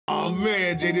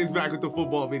man, JJ's back with the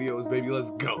football videos, baby.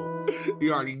 Let's go.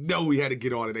 You already know we had to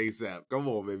get on it ASAP. Come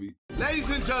on, baby. Ladies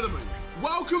and gentlemen,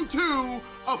 welcome to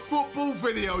a football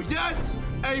video. Yes,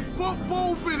 a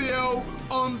football video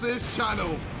on this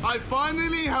channel. I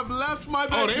finally have left my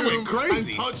bedroom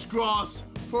and touched grass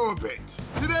for a bit.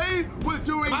 Today, we're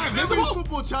doing every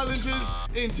football challenges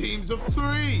in teams of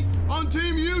 3. On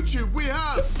Team YouTube, we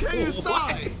have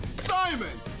KSI, Simon,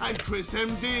 and Chris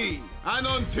MD. And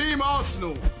on Team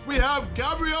Arsenal, we have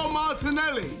Gabriel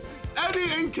Martinelli,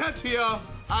 Eddie Nketiah,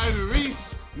 and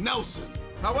Reese Nelson.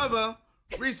 However,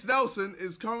 Reese Nelson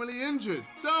is currently injured,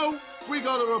 so we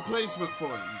got a replacement for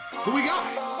him. Who we got?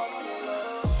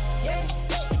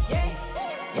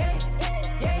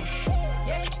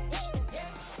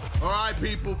 All right,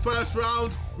 people, first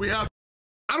round, we have...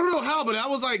 I don't know how, but I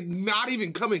was like not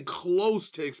even coming close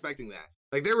to expecting that.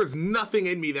 Like there was nothing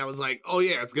in me that was like, oh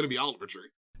yeah, it's gonna be Oliver Tree.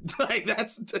 Like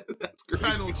that's crazy.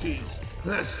 Penalties.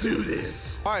 Let's do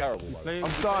this. All right, I'm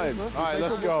starting. All right,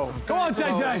 let's go. Come on,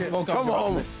 JJ. Come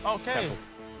on. Okay.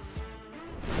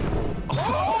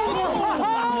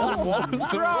 What was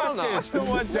the runner?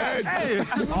 Someone dead.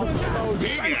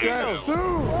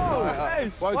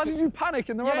 Why did you panic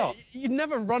in the run-up? You'd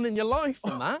never run in your life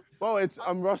from that. Well,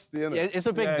 I'm rusty, innit? Yeah, it's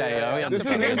a big day, though. This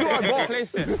is my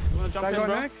box. You want to jump in,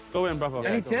 bro? Go in, brother.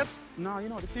 Any tips? No, you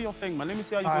know what? Do your thing, man. Let me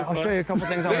see how you do I'll show you a couple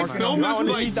things I'm They working film on. this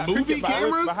with like movie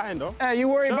cameras? Hey, you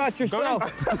worry about yourself.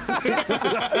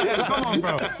 Come on,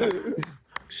 bro.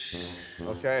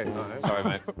 Okay. Right. Sorry,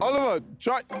 mate. Oliver,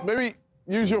 try, maybe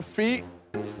use your feet.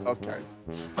 Okay.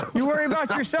 You worry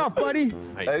about yourself, buddy.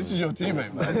 Hey, this is your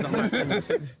teammate, man.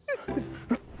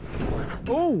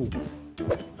 Oh.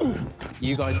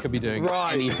 You guys could be doing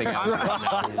anything else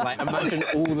right now. Like, imagine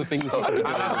all the things you could be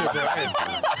doing.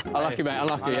 Unlucky, mate.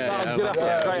 Unlucky,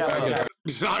 yeah.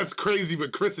 It's crazy,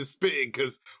 but Chris is spitting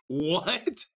because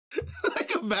what?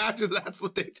 Like imagine that's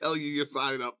what they tell you you're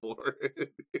signing up for.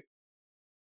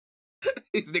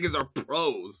 These niggas are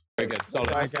pros. Very good.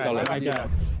 Solid. Solid.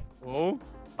 Oh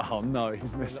no,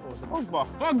 he's missed.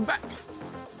 Bug back.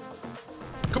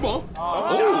 Come on.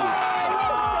 Oh.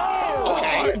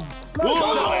 Okay. We'll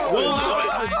allow it.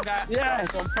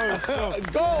 Yes.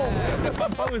 Go.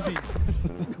 Posey.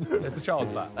 It's a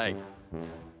child's bat. Hey.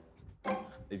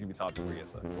 He's gonna be tired before he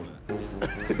gets that.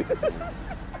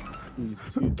 He's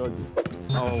too dodgy.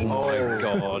 Oh my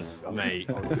God, mate.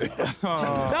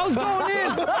 That was going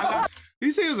in. Did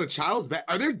you say it was a child's bat?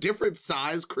 Are there different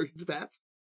size cricket bats?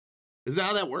 Is that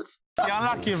how that works? Yeah,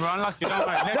 unlucky, bro. Unlucky.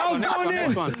 That was going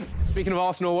in. Speaking of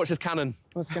Arsenal, watch his cannon.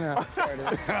 What's gonna happen?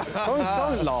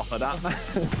 Don't laugh at that, man.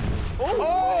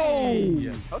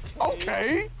 Oh!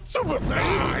 Okay. Super save.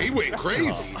 Nah, he went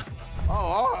crazy. Oh,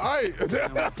 all right.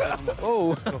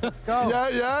 Oh, let's go.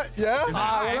 Yeah.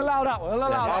 We'll allow that one. We'll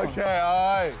allow that one. Okay,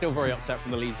 all right. Still very upset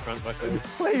from the Leeds transfer.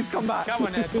 Please come back. Come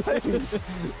on, Ed.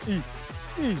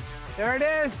 There it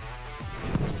is.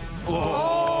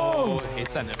 Oh! He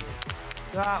sent him.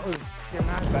 That was...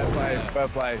 Fair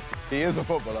play. He is a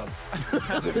footballer.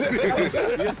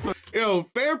 Yo,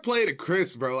 fair play to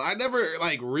Chris, bro. I never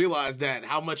like realized that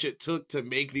how much it took to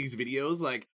make these videos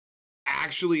like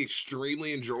actually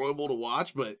extremely enjoyable to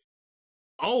watch, but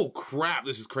oh crap,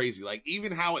 this is crazy. Like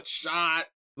even how it's shot,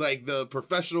 like the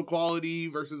professional quality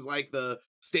versus like the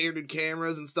standard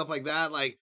cameras and stuff like that.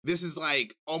 Like this is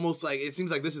like almost like it seems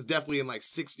like this is definitely in like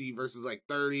 60 versus like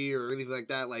 30 or anything like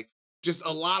that. Like just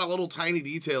a lot of little tiny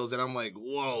details, and I'm like,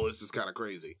 whoa, this is kind of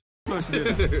crazy. Go on,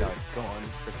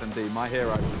 Chris MD, my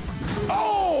hero.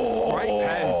 Oh! Great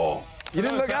pen. You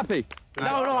didn't look happy. No,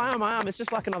 I am. It's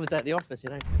just like another day at the office,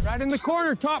 you know. Right in the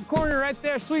corner, top corner, right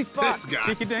there, sweet spot. This guy.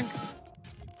 Cheeky dink.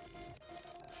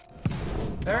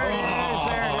 There it is.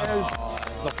 There it is.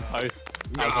 Look the post.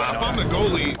 Nah, if I'm the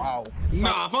goalie, Wow.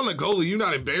 if I'm the goalie, you're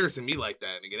not embarrassing me like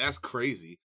that, nigga. That's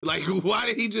crazy. Like, why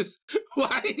did he just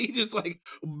like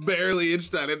barely inch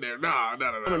that in there? No.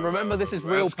 And remember, this is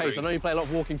real That's pace. I know crazy. you play a lot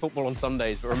of walking football on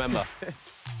Sundays, but remember.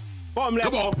 Bottom left.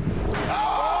 Come on.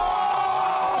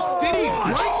 Oh! Did he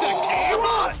break the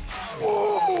camera?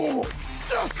 Oh!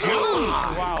 God.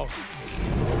 Wow.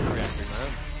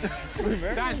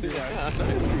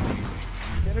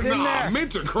 Get it in Nah, there.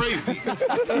 Mints are crazy. Nah.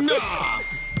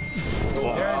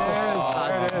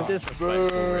 There it is.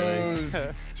 Disrespectful, really.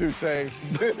 Too safe.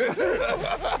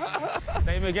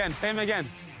 Same again.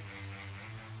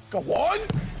 Go on.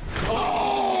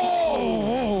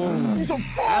 Oh! He's on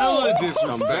fire. Hella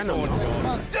disrespectful.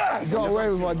 Yes! Go away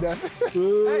with one there.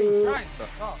 Hey, he's trying.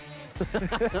 Stop. There it is.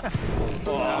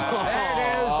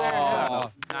 There it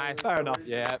is. Nice. Fair enough.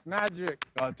 Yeah. Magic.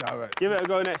 God damn it. Give it a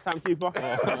go next time, keeper.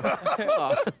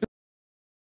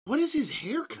 What is his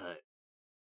haircut?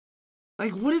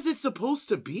 Like, what is it supposed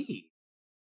to be?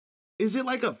 Is it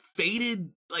like a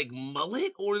faded, like,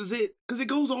 mullet? Or is it, because it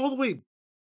goes all the way.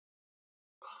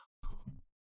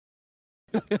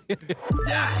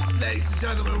 Yes, ladies and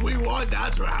gentlemen, we won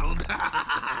that round.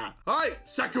 All right,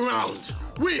 second round.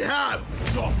 We have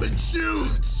drop and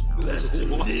shoot. Let's do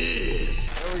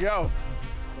this. There we go.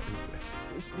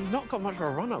 He's not got much of a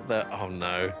run up there. Oh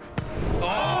no.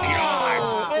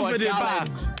 Oh, over the back.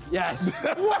 Yes.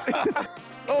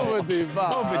 Over the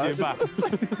bar. Over the back.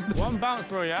 One bounce,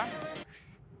 bro, yeah?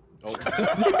 Oh.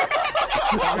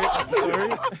 Sorry.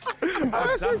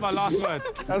 That's my last word.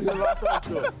 That's the last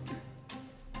one.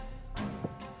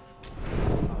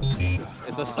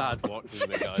 It's a sad watch,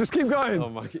 isn't it, guys? Just keep going. Oh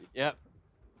my god. Yep.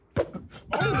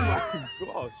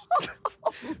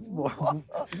 One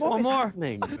more.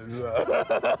 Happening? Never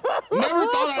thought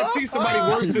I'd see somebody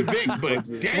worse than Vic, but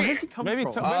damn. Where's he come Maybe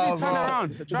from? turn around.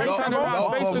 Try and turn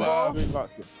around. Face the goal.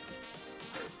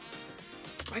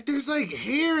 Like, there's like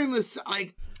hair in the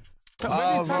like.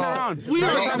 Maybe turn around. We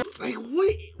are like,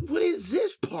 what is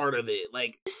this part of it?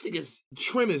 Like, this thing is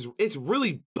trim is it's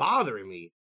really bothering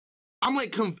me. I'm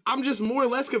like, I'm just more or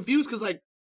less confused because like,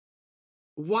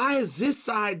 why is this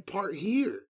side part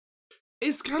here?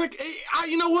 It's kind of,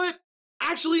 you know what?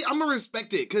 Actually, I'm gonna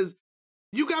respect it because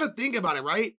you got to think about it,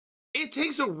 right? It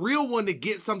takes a real one to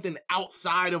get something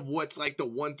outside of what's like the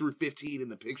 1 through 15 in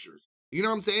the pictures. You know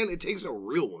what I'm saying? It takes a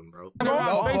real one, bro.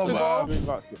 Face the goal.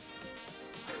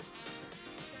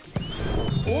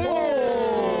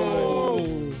 Oh!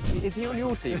 Is he on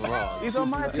your team or ours? He's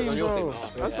on my team, on your bro. team.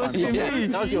 That's my team. Yeah,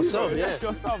 that was your sub, yeah. That's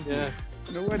your sub. Yeah.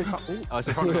 You know where they come. Oh, it's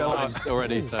in front of the line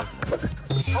already, so.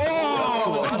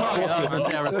 Oh!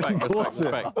 Yeah, respect.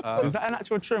 Is that an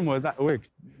actual trim or is that a wig?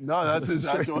 No, that's his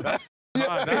actual.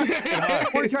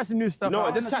 We're trying some new stuff. No,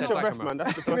 just catch your breath, man.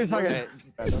 That's the first one. Okay,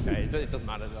 it doesn't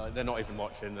matter. They're not even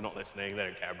watching. They're not listening. They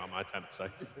don't care about my attempt. So.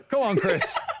 Go on, Chris.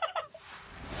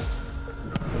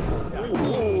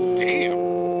 Damn.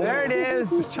 There it is.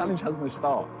 This challenge has no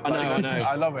start. I know.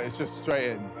 I love it. It's just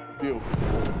straight in. Beautiful.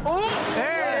 Oh,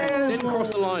 there it is. Didn't cross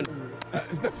the line.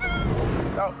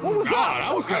 What was God,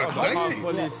 that was kind of sexy.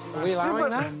 Are we allowing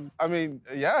that? I mean,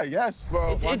 yeah, yes.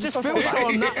 Well, It just feels so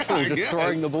unnatural, I just guess.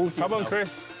 throwing the ball to you. Come on,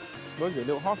 Chris. Look, a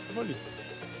little half the body.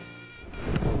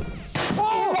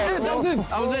 Oh, that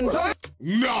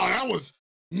was in.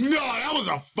 No, that was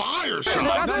a fire shot.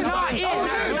 That's not in.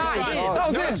 That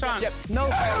was in. No chance. No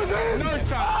chance. It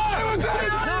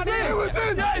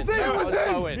was in.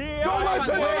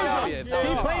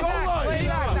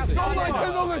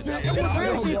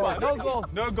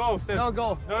 No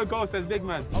goal, says big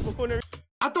man.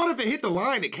 I thought if it hit the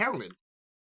line, it counted.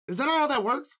 Is that not how that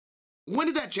works? When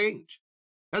did that change?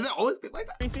 Has that always been like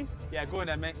that? Yeah, go in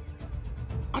there, mate.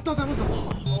 I thought that was the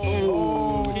law.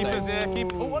 Oh, keepers there.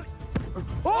 Keep.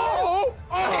 Oh!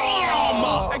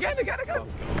 Damn! Again.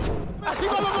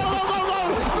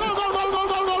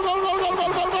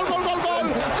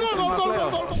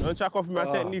 Don't check off my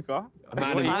technique, huh?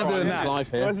 Man, he's doing his life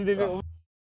here.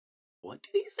 What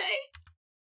did he say?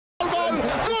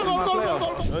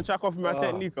 Don't check off my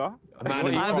technique, huh? Man,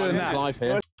 he's doing his life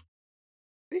here.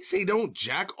 They say don't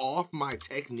jack off my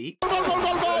technique. Don't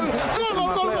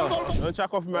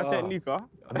check off my technique, huh?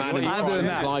 Man, he's doing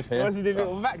his life here. What's he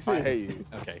doing? I hate you.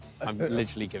 Okay, I'm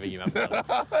literally giving you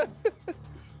that.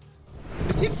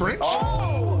 Is he French?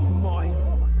 Oh my!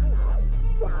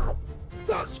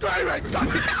 Stop screaming!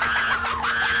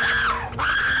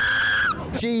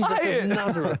 Jesus of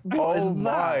Nazareth. Oh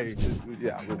my!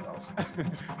 Yeah, we're lost.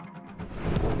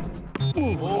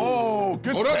 Oh,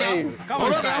 good Hold on save. now. Come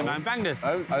on, Sky, man. Bang this.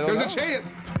 I don't There's know. a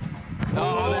chance.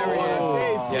 Oh, there he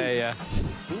is. Yeah.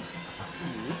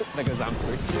 There goes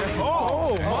Amfrey.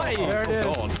 Oh, my. There it is.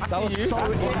 God. That was so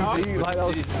easy. Like that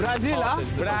was Brazil, huh?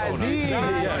 Brazil.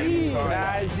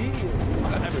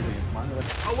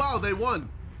 Oh wow, they won.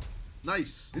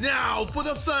 Nice. Now for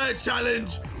the third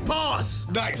challenge. Pass.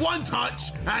 Nice. One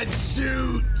touch and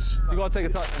shoot. You gotta take a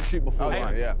touch and shoot before.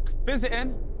 Oh, yeah. Fizz it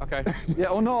in. Okay. Yeah,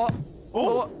 or not.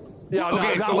 Oh. Yeah,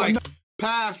 Okay, no, so like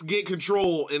pass, get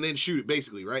control, and then shoot it,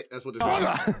 basically, right? That's what this is.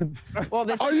 Well,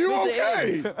 this Are you fizz it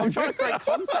okay? in. I'm trying to create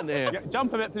content here. Yeah,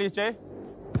 jump a bit, please, Jay.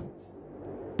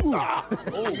 Right,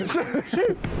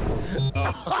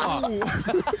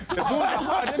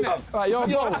 you're a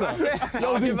boxer.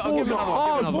 I'll give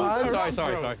another one.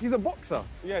 Sorry. He's a boxer.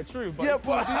 Yeah, true, but... Yeah,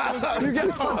 but You get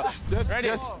punched.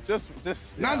 just.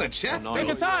 Not in the chest. No. Take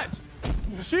a touch.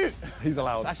 Shoot. He's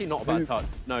allowed. It's actually not a bad touch.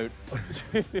 No.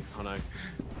 Oh no.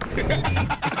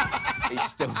 He's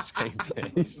still same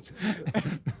place.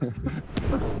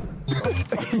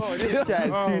 Oh, this guy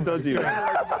is too dodgy.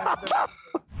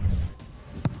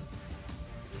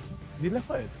 Is he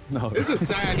left-footed? No. It's a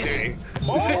sad day.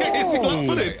 Oh! Is he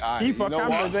left-footed? You know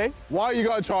what? Why you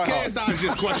gotta try hard? KSI is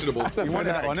just questionable. You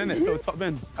wanted that one, innit? Still top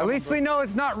bins. At least we know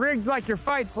it's not rigged like your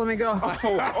fights. Let me go.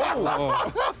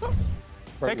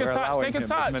 Take a touch, take a As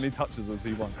touch. many touches as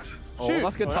he wants. Oh,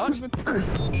 that's a good touch.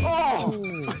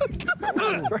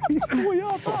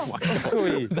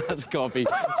 That's got to be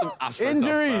some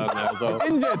Injury.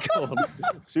 Injured.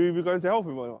 Should we be going to help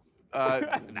him or not?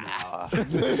 Nah.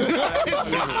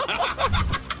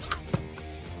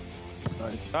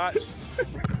 Nice. Touch.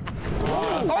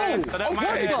 Oh, So that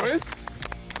might hit. Chris.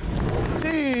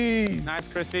 Jeez. Nice,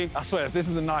 Chrissy. I swear, if this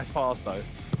is a nice pass, though.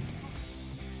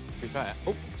 To be fair.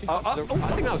 Oh, 2 touches.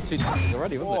 I think that was 2 touches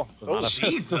already, wasn't it? Oh,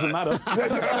 Jesus. Doesn't matter.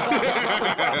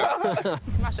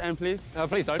 Smash it in, please.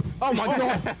 Please don't. Oh, my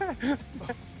God.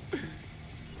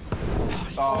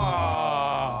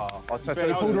 I'll tell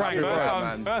you, pulled right,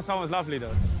 man. First one was lovely,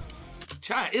 though.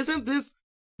 Chat, isn't this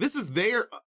is their...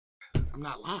 I'm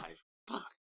not live.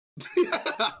 Fuck.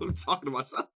 I'm talking to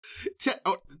myself. Chat,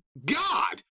 oh,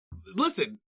 God!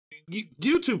 Listen,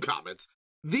 YouTube comments.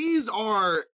 This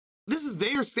is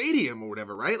their stadium or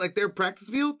whatever, right? Like their practice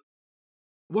field?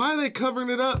 Why are they covering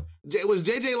it up? Was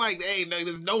JJ like, hey, no,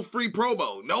 there's no free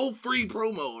promo. No free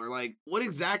promo. Or like, what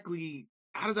exactly,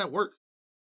 how does that work?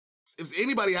 If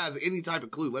anybody has any type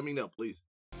of clue, let me know, please.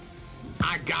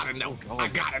 I gotta know. I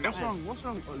gotta know. What's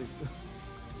wrong, Ollie?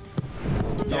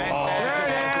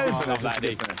 There it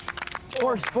is.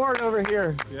 Poor sport over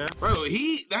here. Yeah. Bro,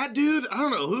 that dude, I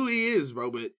don't know who he is, bro,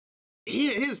 but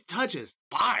his touch is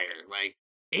fire. Like,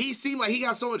 he seemed like he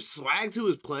got so much swag to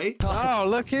his play. Oh,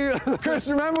 look you. Chris,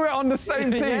 remember we're on the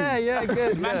same team. Yeah,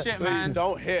 good. Smash it, man. Please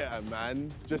don't hit her,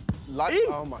 man. Just like,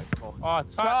 oh my God. Oh,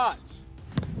 touch.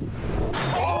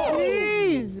 Oh,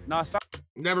 jeez. No,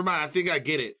 Never mind, I think I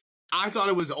get it. I thought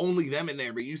it was only them in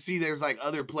there, but you see there's like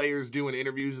other players doing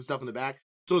interviews and stuff in the back.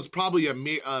 So it's probably a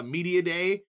media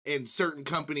day, and certain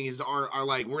companies are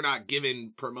like, we're not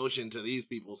giving promotion to these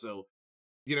people. So,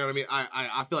 you know what I mean?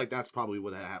 I feel like that's probably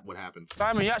what happened.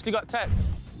 Simon, you actually got tech.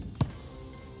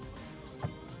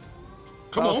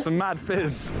 Come on. Some mad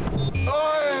fizz. Hey!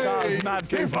 That was mad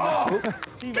fizz. Keep up!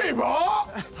 Keep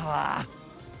up!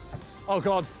 Oh,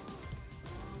 God.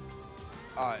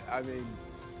 I mean...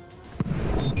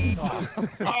 Keep on!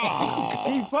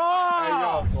 Hey,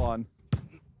 yo. One.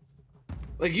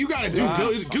 Like, you gotta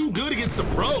do good against the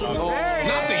pros,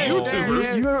 not the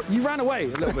YouTubers. You ran away a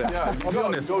little bit. Yeah, I'll be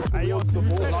honest. Go towards the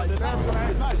ball. Are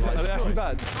they actually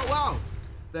bad? Oh, wow.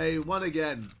 They won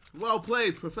again. Well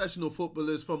played, professional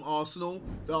footballers from Arsenal.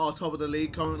 They are top of the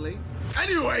league currently.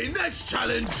 Anyway, next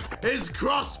challenge is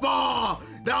crossbar.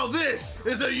 Now this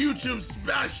is a YouTube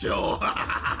special.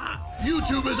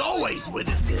 YouTubers always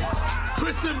winning this.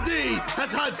 Chris MD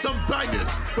has had some bangers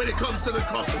when it comes to the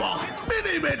crossbar.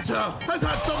 Mini Minter has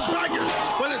had some bangers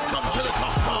when it's come to the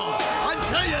crossbar. And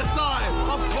KSI,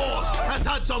 of course, has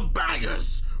had some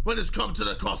bangers when it's come to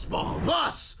the crossbar.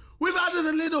 Plus, we've added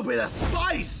a little bit of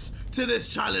spice to this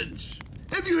challenge.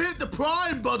 If you hit the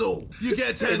prime button, you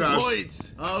get 10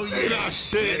 points. Oh yeah,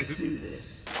 shit. Let's do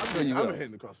this. I'm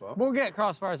hitting the crossbar. We'll get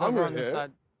crossbars over on this here.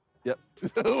 side. Yep.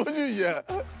 What do you, yeah.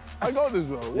 I got this,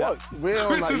 bro. What? We're on,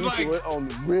 Chris is like- we're on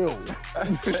real.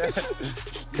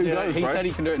 2 goes. He said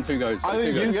he can do it in 2 goes. I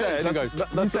think You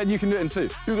said you can do it in 2.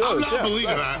 2 goes. I'm not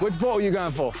believing that. Which ball are you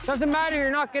going for? Doesn't matter, you're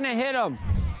not gonna hit him.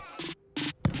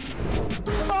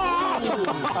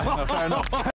 Fair enough.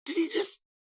 Did he just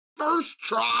first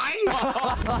try?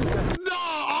 No,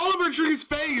 Oliver Tree's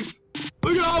face.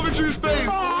 Look at Oliver Tree's face.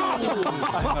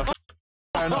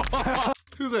 Fair enough.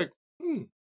 He was like,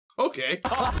 okay.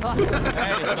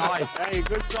 Hey, nice. Hey,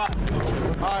 good shot.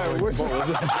 I wish.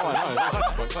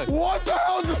 What the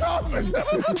hell just happened?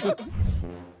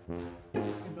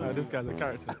 This guy's a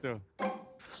character still.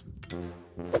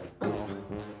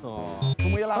 Can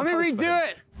we allow Let me toast for redo him?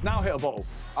 it. Now hit a bottle.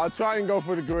 I'll try and go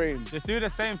for the green. Just do the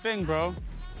same thing, bro.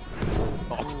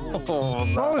 What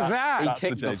was that? He That's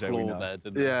kicked the the JJ we floor know. there,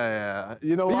 didn't he? Yeah.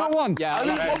 You know You what? got one. Yeah. I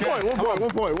think 1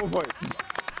 point.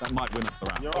 That might win us the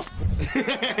round.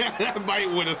 That might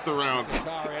win us the round.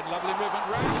 Sorry, lovely movement.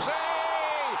 Ramsey!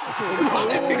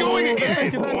 Is he going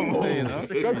again?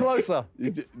 Go closer.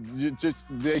 You just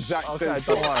the exact same. Okay,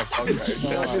 don't worry.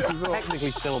 Technically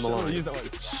still on the line. Use that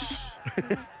word.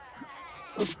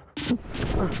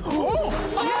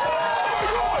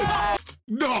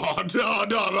 No.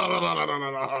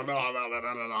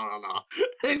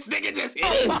 This nigga just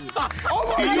hit him. Oh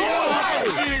my God. I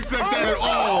can't accept that at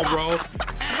all, bro.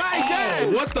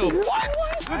 What the? What?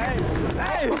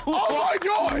 Oh my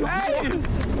God!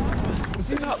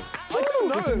 he not? I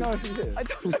don't know if he is. I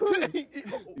don't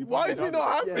know. Why is he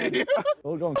not happy?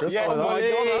 Hold on, Chris. Yeah, follow my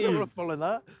that. God, I don't want to follow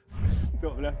that.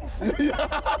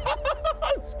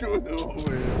 Screw it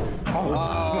over here.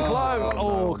 Close.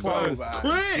 Oh, close.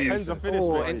 Chris!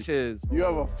 4 inches. You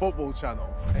have a football channel.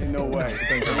 Ain't no way.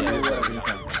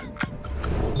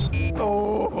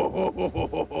 Oh.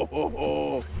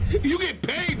 You get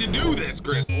paid to do this,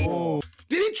 Chris. Oh.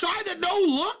 Did he try the no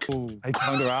look? He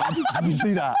turned around. Did you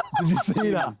see that? Did you see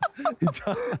that?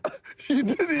 You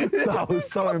didn't. That was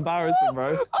so embarrassing,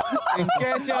 bro.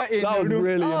 That was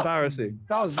really embarrassing.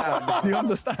 That was bad. Do you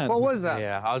understand? What was that?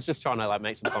 Yeah, I was just trying to like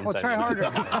make some content. Well, try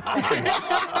harder.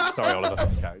 Sorry, Oliver.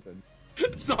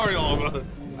 Sorry, Oliver.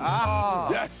 Ah.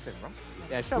 Yes.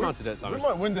 Yeah, show him how to do it, Simon. We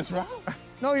might win this round.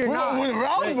 No, you're not. We're win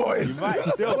round, boys.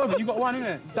 Still, you got one in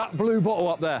it. That blue bottle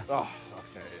up there. Oh,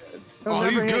 okay. Oh,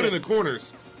 he's good in the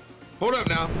corners. Hold up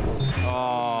now.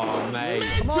 Oh, mate.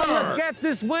 Come on, let's get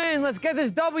this win. Let's get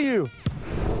this W.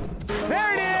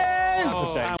 There it is.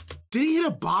 Oh. Did he hit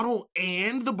a bottle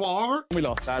and the bar? We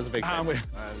lost. That was a big thing.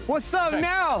 What's up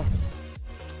now?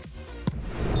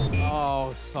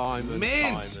 Oh, Simon.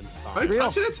 Mint. Simon. Are you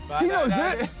touching it? He knows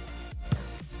it.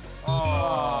 I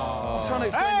was trying to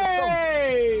explain this song.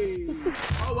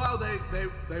 Oh wow,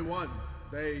 they won.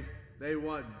 They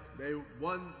won. They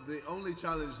won the only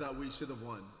challenge that we should have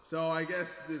won. So I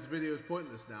guess this video is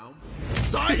pointless now.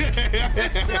 It's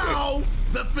now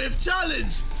the 5th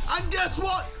challenge. And guess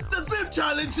what? The 5th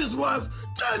challenge is worth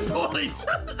 10 points.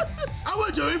 And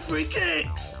we're doing free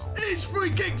kicks. Each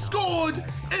free kick scored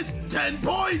is 10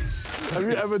 points. Have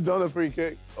you ever done a free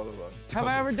kick, Oliver? Have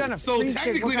I ever done a So free kick?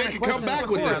 technically What they kind can of come question back is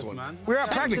with this? this one. We were at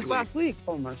practice Technically. last week.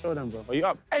 Oh, man, show them, bro. Are you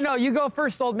up? Hey, no, you go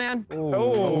first, old man.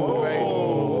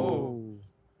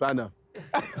 Banner.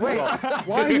 Wait,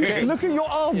 why are you? Look at your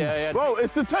arms. Yeah. Bro,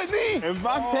 it's the technique.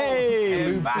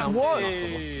 Mbappe! What?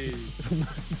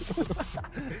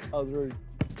 That was rude.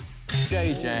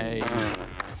 JJ.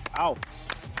 Ow.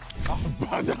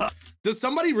 Does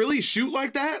somebody really shoot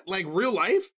like that? Like real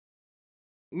life?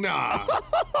 Nah.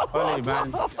 Ollie,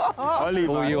 man. Ollie,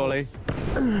 Oh, you, Ollie.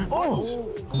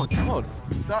 Oh my God.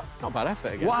 That's not bad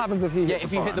effort again. What happens if he hits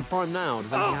if you hit the prime now,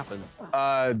 does anything happen?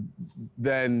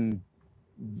 Then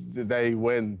they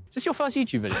win. Is this your first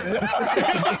YouTube video?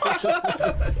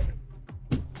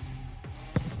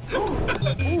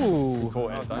 Ooh.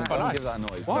 Caught it. Don't give that a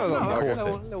noise. What? No,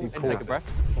 No, no, and take a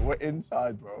breath. We're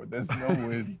inside, bro. There's no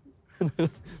win.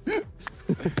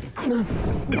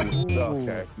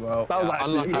 Okay, well. That was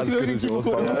actually as good as yours,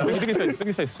 bro. Look at his face. Look at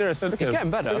his face. Seriously, look at It's him.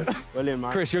 getting better. Brilliant,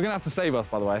 man. Chris, you're going to have to save us,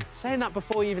 by the way. Saying that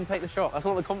before you even take the shot, that's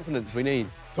not the confidence we need.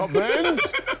 Top bins!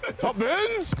 Top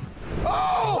bins!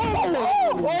 Oh!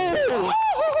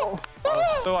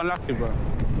 So unlucky, bro.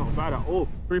 Not bad at all.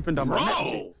 Creeping down my neck.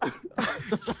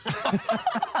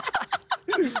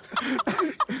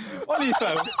 Ollie,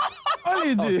 fam.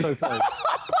 Ollie, G. So close.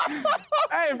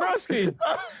 Hey, broski.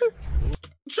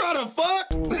 Try to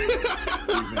fuck?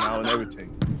 Now and everything.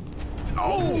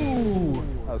 Oh!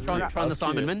 Trying the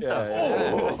Simon Minter.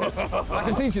 I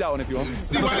can teach you that one if you want.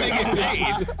 See why they get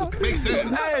paid. Makes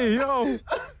sense. Hey, yo.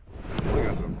 We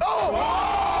got some.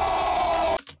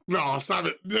 Oh! No,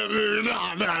 Simon. No.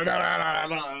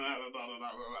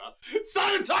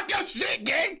 Simon, talk your shit,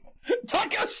 gang.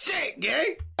 Talk your shit,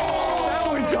 gang.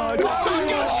 Oh my God. Talk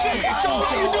your shit. Show him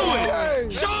how you do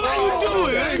it. Show him how you do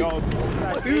it.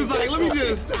 He was like, let me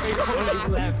just.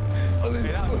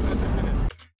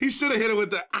 He should have hit it with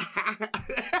the.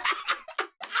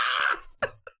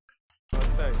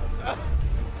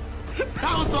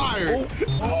 How tired?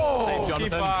 Save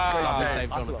Jonathan. Save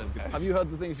Jonathan. Have you heard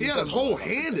the things He had his whole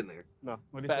hand in there. No,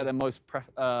 what did better than most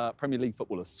Premier League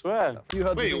footballers? Swear. Have you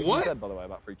heard the Wait, things what? he said, by the way,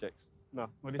 about free kicks? No,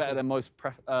 what did Better than most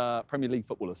Premier League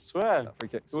footballers? Swear. About free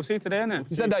kicks. We'll see today, innit?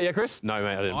 You said that, yeah, Chris? No,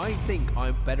 mate, I didn't. I think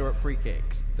I'm better at free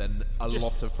kicks than a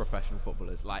lot of professional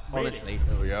footballers. Like, honestly.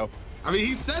 There we go. I mean,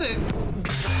 he said it.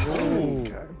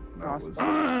 Okay.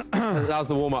 That was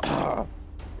the warm-up.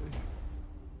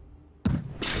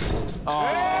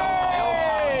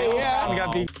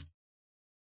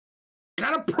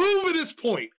 Kind of proving his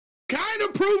point. Kind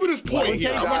of proving his point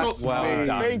here. I'm not gonna- Well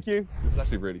done. Thank you. This is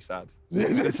actually really sad.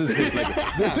 This is his legacy.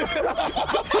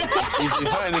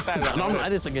 He's hurting his hand. No, I'm not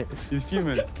editing it. He's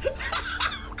fuming.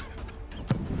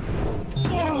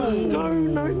 No.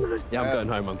 Yeah, I'm going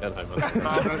home. I'm going home.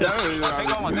 Take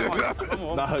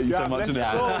one. That hurt you so much, didn't it?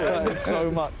 That hurt so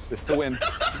much. It's the win.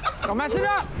 Don't mess it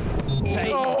up.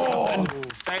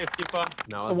 Safe, keeper.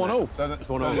 No, It's a 1-0. It's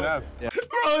 1-0.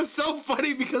 Bro, it's so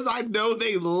funny because I know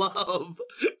they love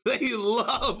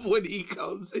when he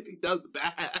comes and he does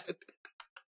bad.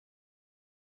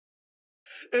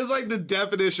 It's like the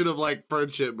definition of like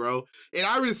friendship, bro. And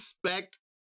I respect,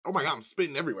 oh my God, I'm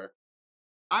spitting everywhere.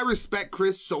 I respect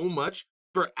Chris so much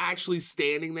for actually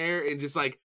standing there and just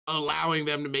like allowing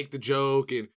them to make the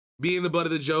joke and being the butt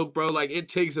of the joke, bro. Like it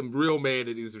takes a real man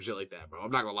to do some shit like that, bro.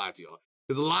 I'm not gonna lie to y'all.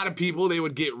 Because a lot of people, they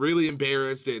would get really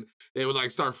embarrassed and they would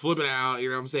like start flipping out, you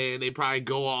know what I'm saying? They'd probably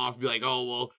go off and be like, oh,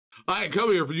 well, I didn't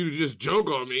come here for you to just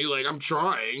joke on me. Like, I'm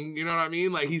trying, you know what I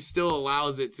mean? Like, he still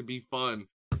allows it to be fun.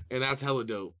 And that's hella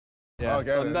dope. Yeah, okay,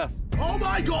 sudden death. Oh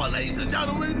my God, ladies and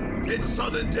gentlemen, it's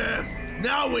sudden death.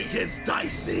 Now it gets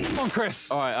dicey. Come on,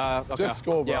 Chris. All right, okay. Just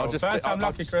score, bro. Yeah, I'll just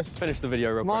lucky, Chris. Finish the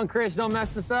video real quick. Come on, Chris, don't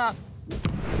mess this up.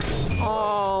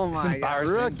 Oh my God,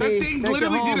 rookie. That thing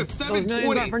literally did a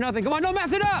 720 for nothing. Come on, don't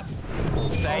mess it up.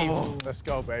 Save. Oh, let's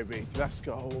go, baby. Let's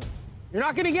go. You're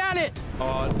not gonna get it.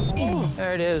 Oh.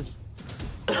 There it is.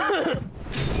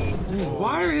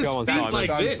 Why are his feet like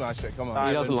this? Come on.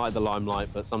 He doesn't like the limelight,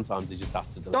 but sometimes he just has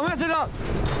to do it. Don't mess it up.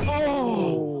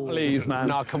 Oh, please, man.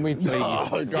 No, can we please?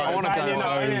 Oh, God. I want to go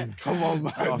home. Come on,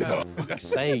 man. For God's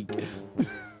sake.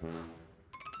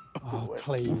 Oh,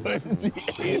 please. Where is he in?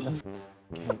 Jesus.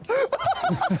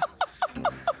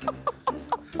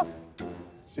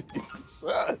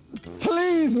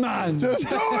 Please, man. Just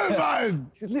do it,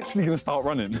 man. He's literally going to start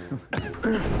running.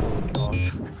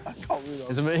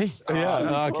 Is it me?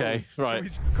 Yeah. Okay,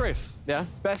 right. Chris. Yeah?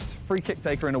 Best free kick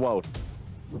taker in the world.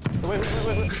 Wait.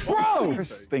 Bro!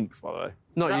 Chris stinks, by the way.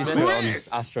 Not used to it on Chris!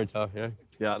 AstroTurf, yeah?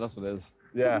 Yeah, that's what it is.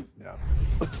 Yeah.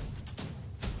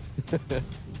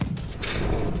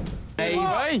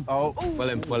 Hey! Oh.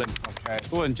 William. Okay.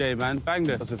 Go on, Jay, man. Bang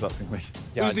this. That's exactly me.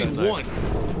 Yeah, Who's I don't he know. won?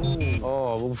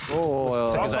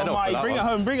 Take his head off for that Bring it one.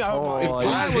 home, bring it home. If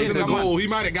Brian was in the goal, he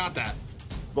might have got that.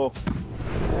 Go.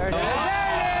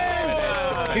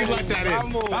 He let that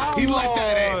in. He let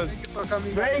that in.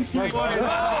 Thank you.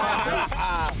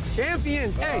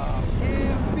 Champion. Hey.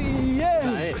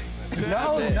 Hey.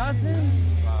 No, nothing.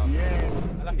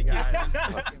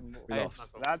 We lost.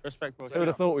 Respect, bro. Who would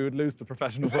have thought we would lose to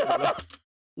professional football?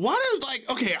 Why does, like,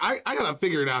 okay, I gotta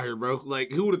figure it out here, bro.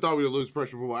 Like, who would have thought we would lose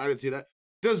professional football? I didn't see that.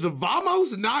 Does the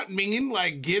vamos not mean,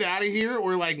 like, get out of here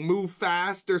or, like, move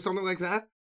fast or something like that?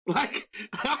 Like,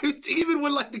 even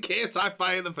when, like, the KSI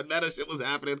fight and the Fanetta shit was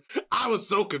happening, I was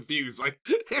so confused. Like,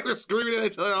 they were screaming at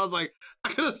each other. I was like, I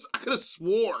could have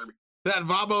sworn that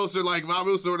vamos or, like,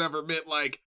 vamos or whatever meant,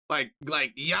 like,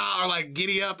 yeah, or, like,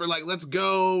 giddy up or, like, let's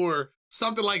go or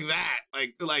something like that.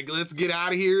 Like, let's get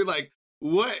out of here. Like,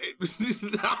 what?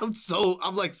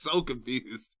 I'm like so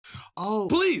confused. Oh,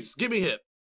 please give me hip.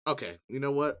 Okay, you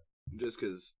know what? Just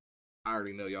because I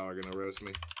already know y'all are gonna roast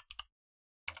me.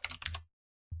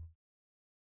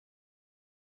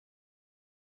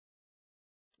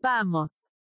 Vamos.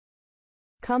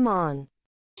 Come on.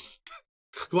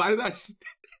 Why did I?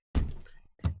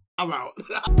 I'm out.